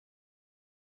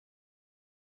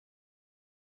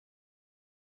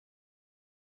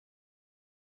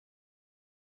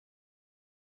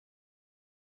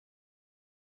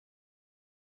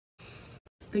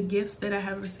The gifts that I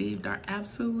have received are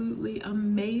absolutely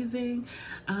amazing.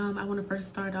 I want to first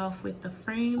start off with the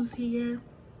frames here.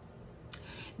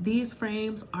 These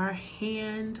frames are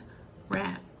hand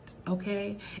wrapped,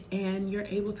 okay, and you're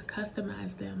able to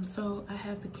customize them. So I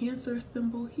have the Cancer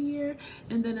symbol here,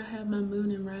 and then I have my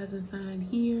moon and rising sign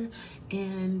here,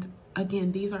 and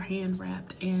again, these are hand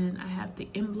wrapped, and I have the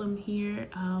emblem here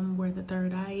where the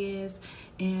third eye is,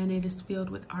 and it is filled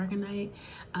with argonite.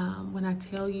 When I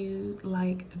tell you,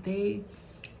 like, they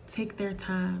take their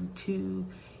time to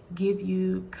give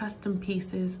you custom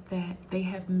pieces that they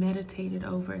have meditated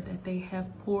over, that they have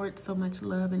poured so much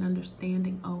love and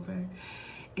understanding over.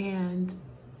 And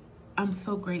I'm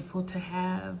so grateful to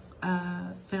have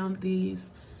found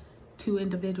these two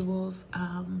individuals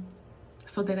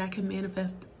so that I can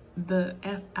manifest the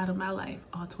F out of my life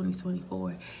all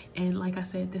 2024. And like I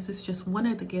said, this is just one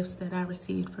of the gifts that I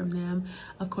received from them.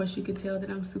 Of course, you can tell that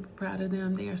I'm super proud of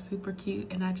them. They are super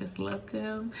cute and I just love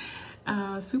them.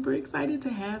 Super excited to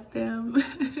have them.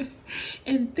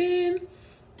 And then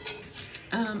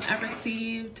I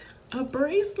received a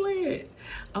bracelet.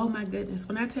 Oh my goodness,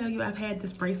 when I tell you I've had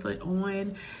this bracelet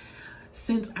on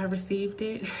since I received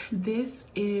it. This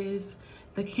is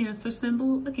the Cancer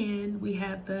symbol. Again, we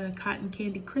have the cotton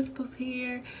candy crystals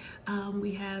here.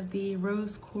 We have the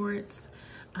rose quartz.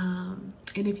 And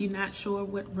if you're not sure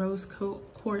what rose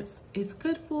quartz is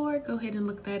good for, go ahead and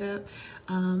look that up.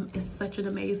 It's such an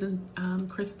amazing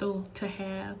crystal to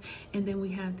have. And then we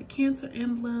have the Cancer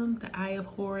emblem, the Eye of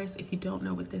Horus. If you don't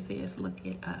know what this is, look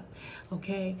it up,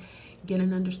 okay? Get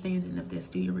an understanding of this,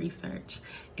 do your research.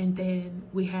 And then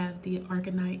we have the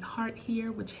Argonite heart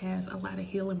here, which has a lot of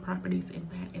healing properties in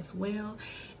that as well.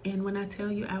 And when I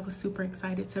tell you, I was super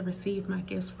excited to receive my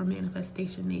gifts from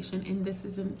Manifestation Nation, and this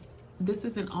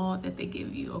isn't all that they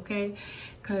give you, okay?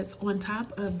 Because on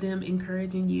top of them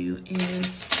encouraging you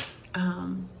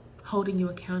and holding you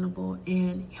accountable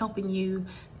and helping you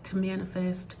to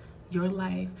manifest your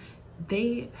life,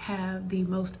 they have the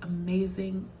most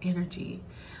amazing energy.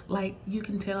 Like, you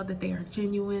can tell that they are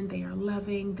genuine, they are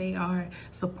loving, they are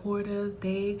supportive,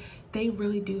 they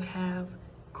really do have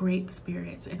great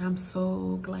spirits, and I'm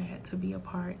so glad to be a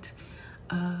part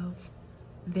of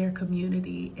their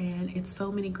community. And it's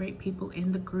so many great people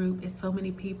in the group. It's so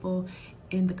many people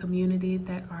in the community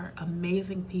that are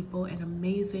amazing people and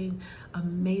amazing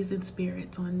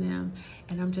spirits on them.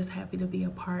 And I'm just happy to be a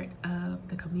part of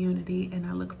the community, and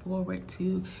I look forward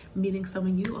to meeting some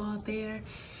of you all there.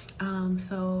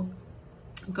 So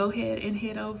go ahead and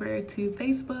head over to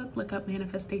Facebook, look up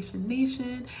Manifestation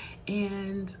Nation,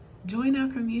 and join our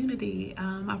community.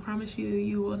 I promise you,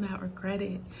 you will not regret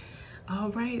it. All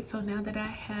right, so now that I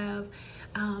have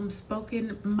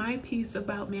spoken my piece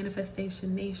about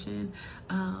Manifestation Nation,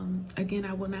 again,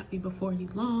 I will not be before you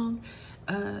long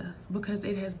because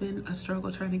it has been a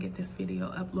struggle trying to get this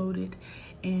video uploaded,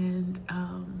 and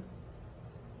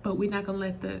but we're not gonna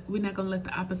let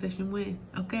the opposition win,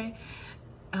 okay?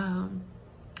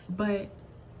 But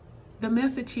the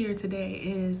message here today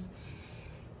is,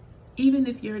 even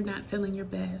if you're not feeling your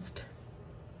best,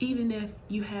 even if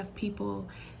you have people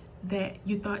that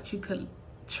you thought you could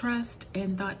trust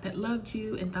and thought that loved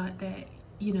you and thought that,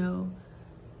 you know,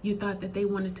 you thought that they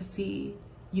wanted to see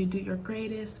you do your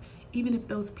greatest, even if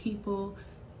those people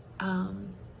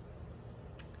kind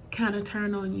of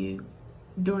turn on you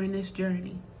during this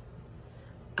journey,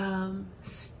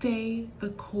 stay the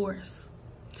course,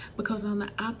 because on the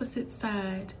opposite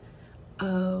side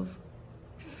of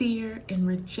fear and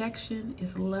rejection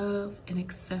is love and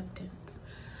acceptance.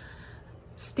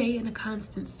 Stay in a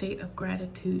constant state of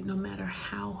gratitude, no matter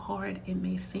how hard it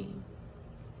may seem.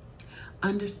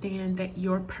 Understand that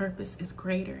your purpose is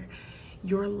greater,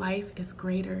 your life is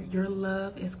greater, your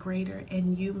love is greater,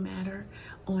 and you matter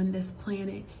on this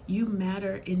planet. You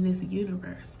matter in this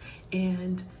universe.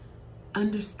 And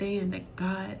understand that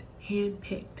God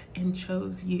handpicked and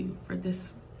chose you for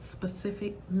this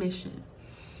specific mission.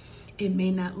 It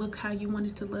may not look how you want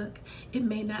it to look. It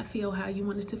may not feel how you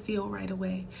want it to feel right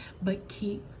away, but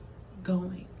keep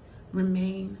going.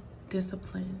 Remain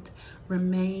disciplined.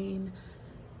 Remain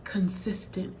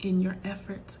consistent in your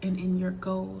efforts and in your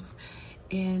goals,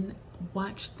 and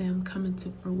watch them come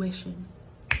into fruition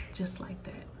just like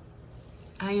that.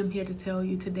 I am here to tell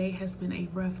you today has been a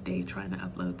rough day trying to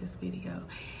upload this video,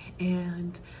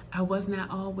 and I was not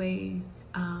always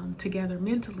together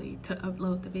mentally to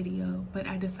upload the video, but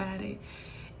I decided,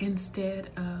 instead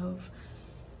of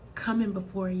coming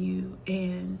before you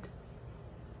and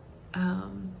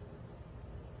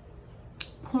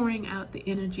pouring out the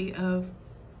energy of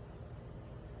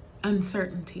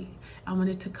uncertainty, I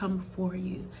wanted to come before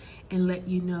you and let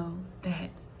you know that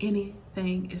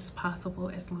anything is possible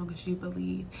as long as you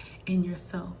believe in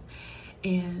yourself.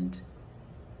 And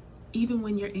even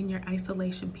when you're in your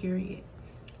isolation period,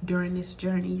 during this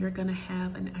journey, you're going to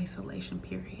have an isolation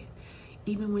period.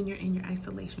 Even when you're in your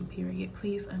isolation period,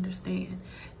 please understand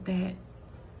that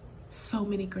so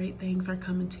many great things are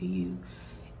coming to you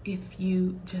if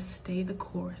you just stay the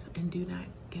course and do not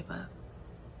give up.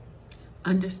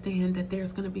 Understand that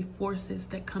there's going to be forces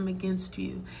that come against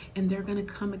you, and they're going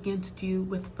to come against you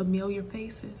with familiar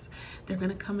faces. They're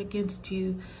going to come against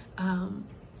you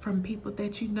from people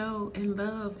that you know and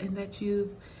love, and that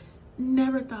you've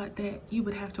never thought that you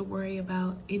would have to worry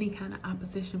about any kind of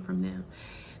opposition from them.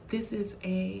 This is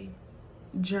a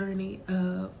journey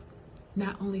of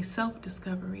not only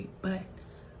self-discovery, but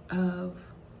of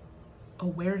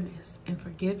awareness and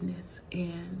forgiveness.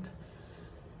 And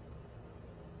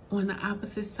on the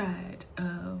opposite side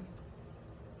of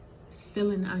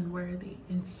feeling unworthy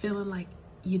and feeling like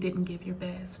you didn't give your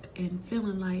best and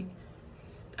feeling like,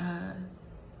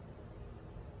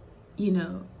 you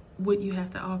know, what you have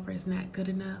to offer is not good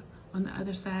enough, on the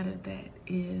other side of that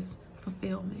is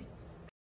fulfillment.